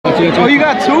Oh, you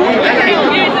got two?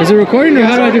 Is it recording or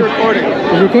how do I do? Recording.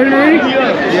 Is it recording already?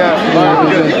 Yeah.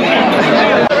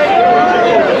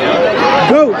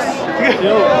 Goats.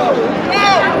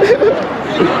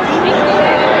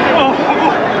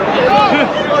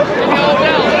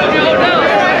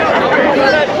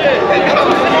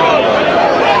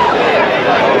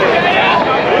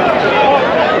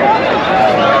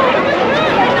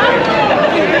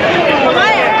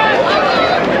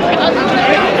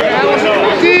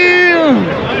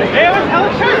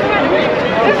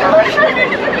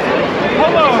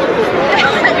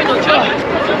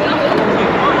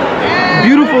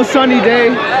 Beautiful sunny day.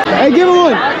 Hey, give him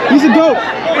one. He's a goat.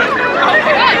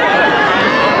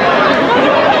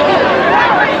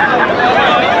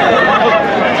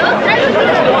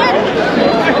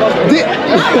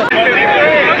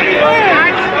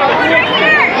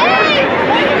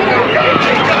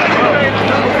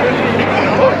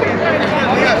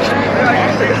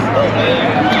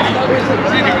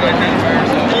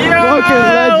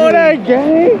 What that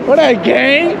gang? What that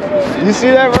gang? You see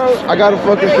that, bro? I got a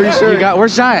fucking free shirt.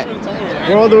 Where's Giant?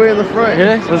 We're all the way in the front.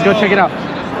 Here, let's go check it out.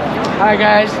 Hi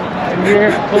guys, I'm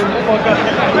here.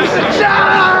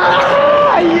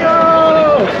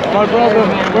 Yo! My brother,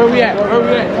 where we at?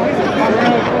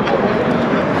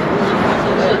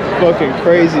 Fucking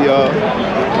crazy, y'all.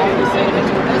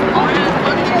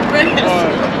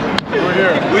 We're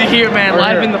here. We here, man.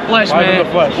 Live in the flesh, man.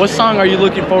 What song are you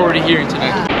looking forward to hearing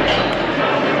tonight?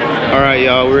 Alright,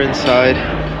 y'all, we're inside.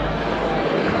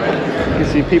 You can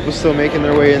see people still making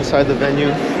their way inside the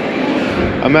venue.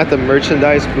 I'm at the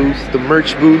merchandise booth, the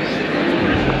merch booth.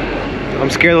 I'm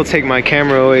scared they'll take my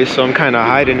camera away, so I'm kind of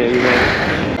hiding it, you know.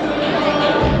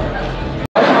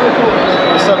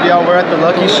 What's up, y'all? We're at the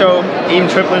Lucki show, Eam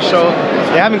Triplin show.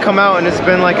 They haven't come out and it's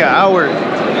been like an hour.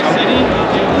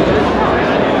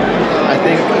 I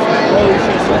think.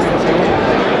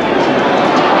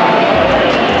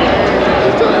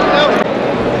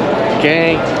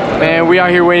 Gang, man, we out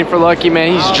here waiting for Lucki,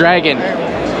 man. He's dragging.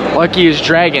 Lucki is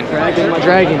dragging.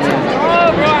 Dragging, man.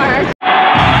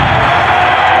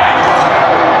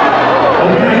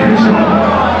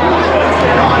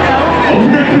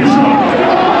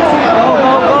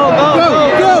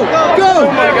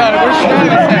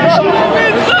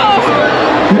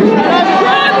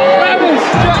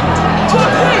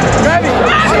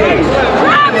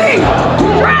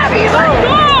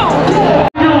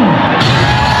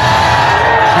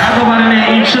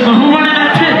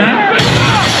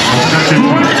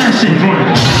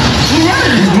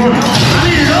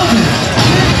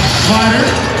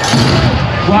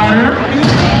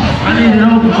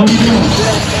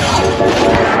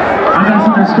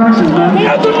 Instructions, man.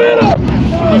 Whenever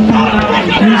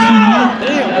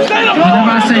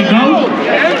I say go,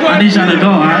 I need y'all to go,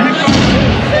 alright?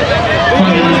 Fuck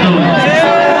it, let's do it.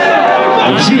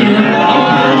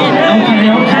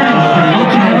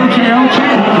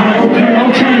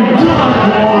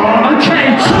 Okay,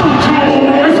 two,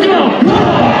 let's go. 1,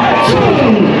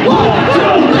 2, 1, 2,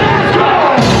 let's go.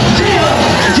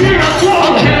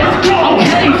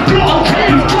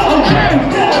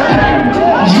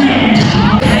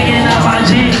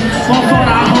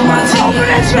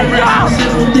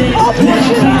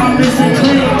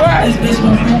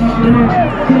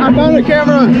 I found a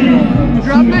camera. You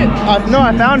dropped it? No,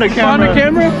 I found a camera. Found a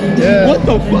camera? Yeah. What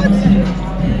the fuck?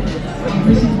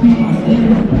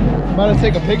 I'm about to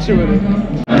take a picture with it.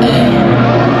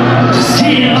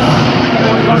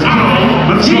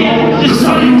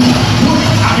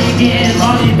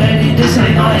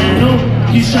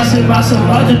 You stressing about some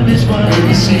other bitch, but let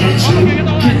me see it true.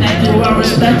 Connected, well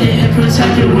respected, and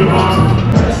protected, we're wrong.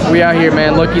 We out here,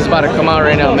 man. Lucki's about to come out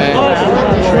right now, man.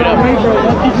 Straight up.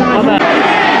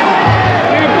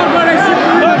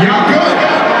 Y'all good?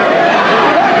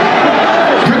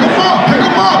 Pick him up.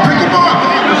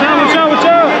 Watch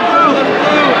out.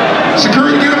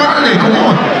 Security, get him out of there, come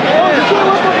on.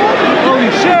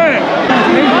 Holy shit.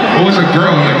 Oh, it's a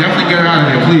girl, yeah, definitely get her out of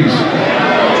there, please.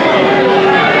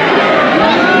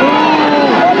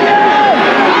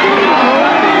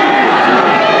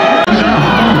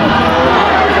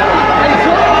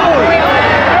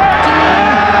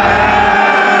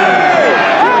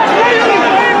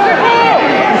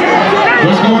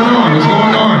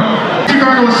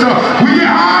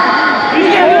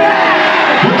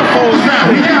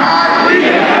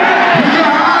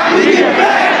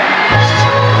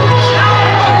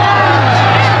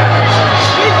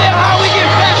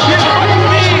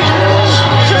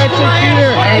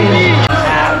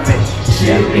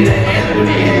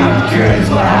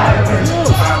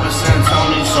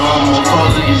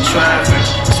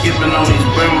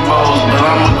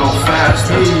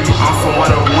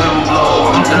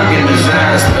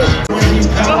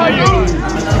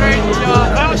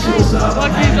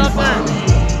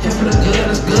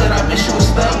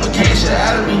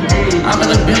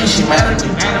 mad at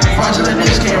me. Fraudulent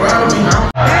niggas can't ride with me.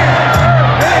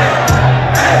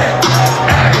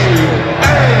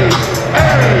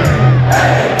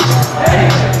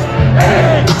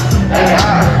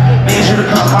 Need you to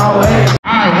come my way.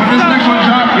 Alright, when this next one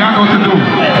drop, y'all know what to do.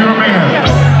 Pure man.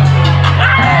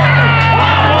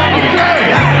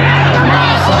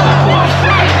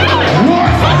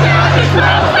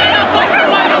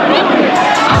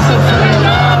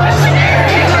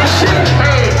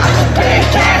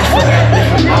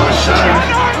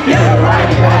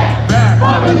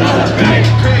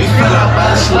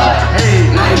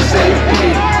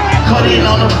 Cutting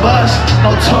on the bus,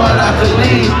 no toilet I could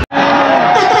leave.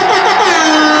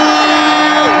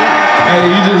 Hey,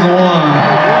 you just won.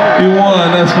 You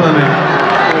won, that's funny.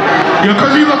 Yo,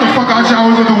 cause you let the fuck out y'all,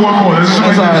 we're gonna do one more. That's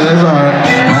alright, that's alright.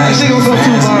 This shit gonna go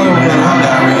too viral,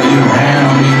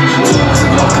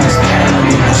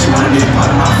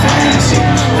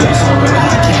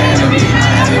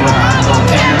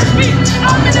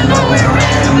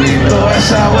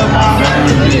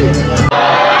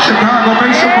 Chicago,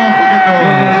 make some motherfucking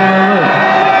noise.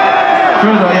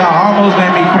 First of all, y'all almost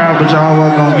made me cry, but y'all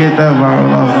wasn't gonna get that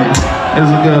viral off it.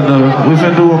 It's good though. We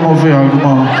finna do one more for y'all, come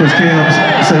on. Cause Kim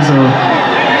said so.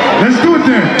 Let's do it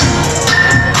then.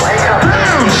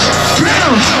 Bounce,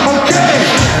 bounce, okay.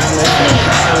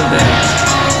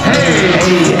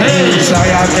 Hey,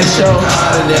 sorry I missed your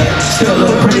holiday. Still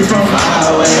look pretty from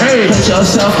my way. Hey. Put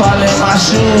yourself all in my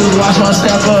shoes, watch one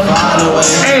step up all the way.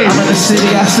 Hey. I'm in the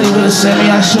city, I sleep with a semi,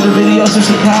 I shoot a video to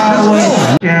Chicago.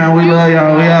 Yeah, we love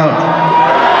y'all, we out.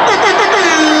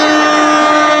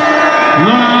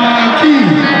 Lucki,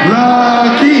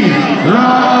 Lucki, Lucki,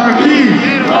 Lucki,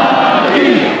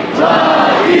 Lucki,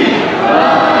 Lucki.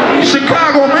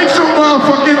 Chicago, make some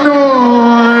motherfucking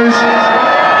noise.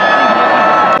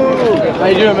 How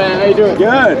you doing, man? How you doing?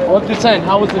 Good. 1 to 10.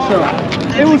 How was the show?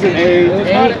 It was an 8. It was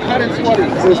 8? hot and sweaty.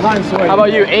 It was hot and sweaty. How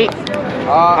about you? 8?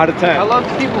 Out of 10. I love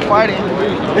people fighting.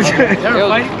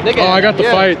 Oh, I got the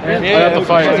fight. I got the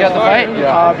fight. You got the fight?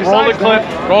 Yeah. Roll the clip.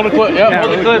 Roll the clip. Yep.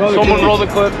 Roll the clip. Someone roll the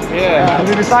clip. Yeah. I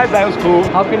mean, besides that, it was cool.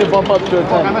 How can it bump up to a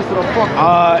 10?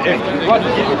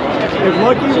 If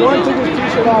Lucki one took his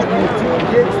t-shirt off and his two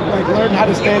kids like learned how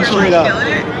to stand straight up.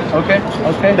 Okay.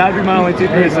 Okay. That'd be my only two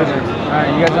criticisms. Alright,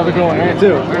 you guys have a good one. You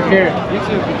too. Take care. You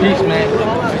too. Peace, man.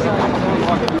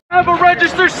 I have a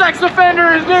registered sex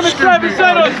offender. His name is Travis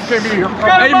Senos.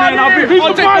 Hey man,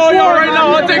 I'll take all y'all right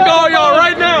now. I'll take all y'all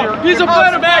right now. He's a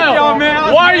pedophile.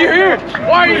 Why are you here?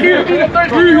 Why are you here? He's a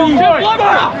 13-year-old boy.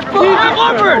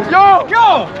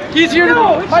 Yo. He's here.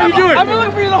 How you doing? I've been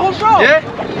looking for you the whole show. Yeah.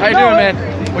 How you doing, man?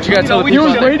 What you gotta tell the people?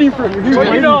 He was waiting for me. He was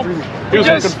waiting for me.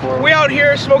 We out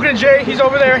here smoking a J. He's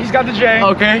over there. He's got the J.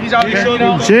 Okay. He's out here, you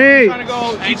know. J. Trying to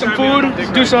go eat some food,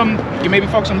 do some, maybe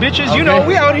fuck some bitches. You know,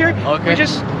 we out here. Okay. We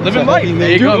just living life.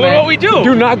 There you go, man. What we do.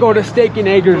 Do not go to Steak and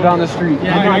Eggers down the street.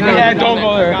 Yeah, don't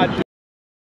go there.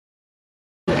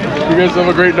 You guys have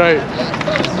a great night.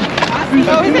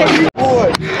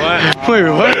 What? Wait,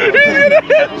 what?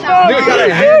 Nigga got a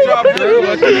hand drop,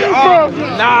 bro.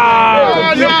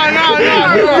 Nah.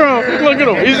 Bro, look at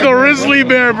him. He's the Risley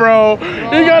bear, bro.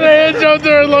 He got a hand job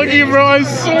there, Lucki, bro. I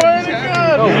swear to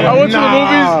God. I went to the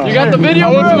movies. You got the video? I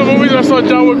went to the movies and I saw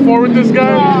John Wick 4 with this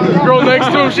guy. This girl next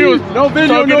to him, she was No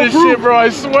video, talking no this proof. shit, bro. I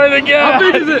swear to God. How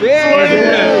big is it?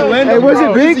 Hey, was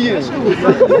it big?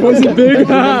 Was it big?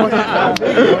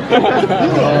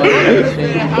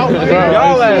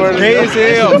 Y'all ass gay as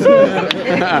hell.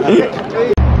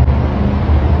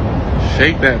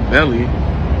 Shake that belly.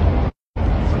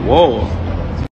 Whoa.